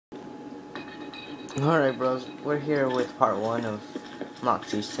Alright, bros, we're here with part 1 of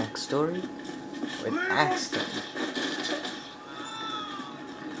Moxxi's sex story with Axton.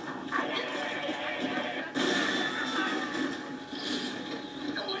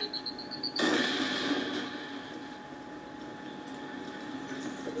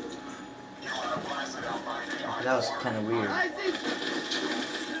 That was kind of weird.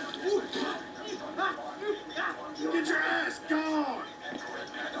 Get your ass gone!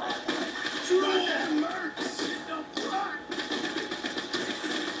 Shoot them mercs!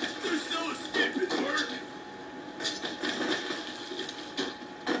 There's no escaping work!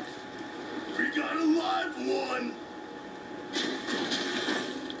 We got a live one!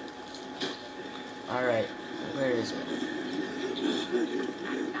 Alright, where is it?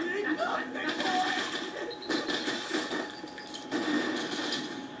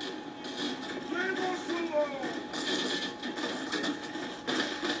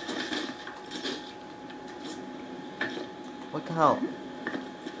 What the hell?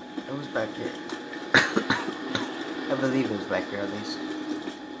 It was back here. I believe it was back here at least.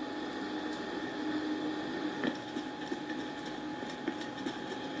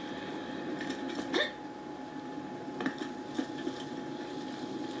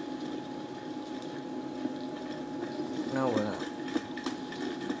 No, we're not.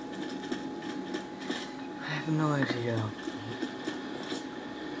 I have no idea.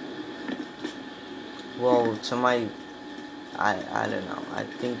 Well, to my... I don't know. I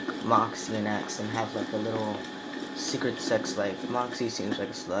think Moxxi and Axton have like a little secret sex life. Moxxi seems like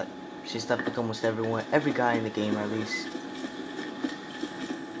a slut. She slept with almost everyone, every guy in the game at least.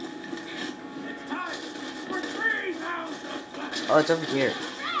 Oh, it's over here.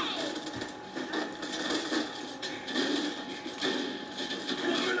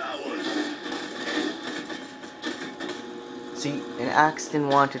 See, an Axton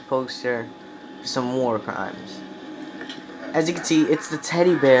wanted poster for some war crimes. As you can see, it's the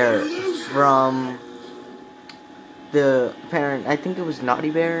teddy bear from the parent. I think it was Naughty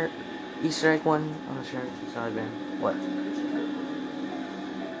Bear Easter egg one. I'm not sure. It's Naughty Bear. What?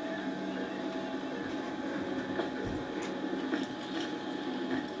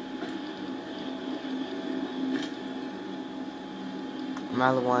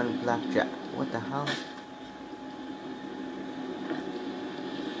 Malawan Blackjack. What the hell?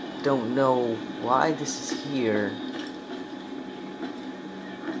 Don't know why this is here.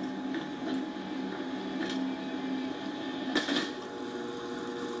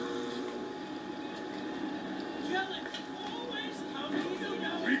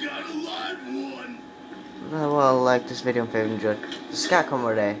 We got a live one! Well, like this video if you enjoyed. Scat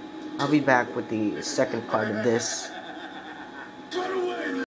Day. I'll be back with the second part of this.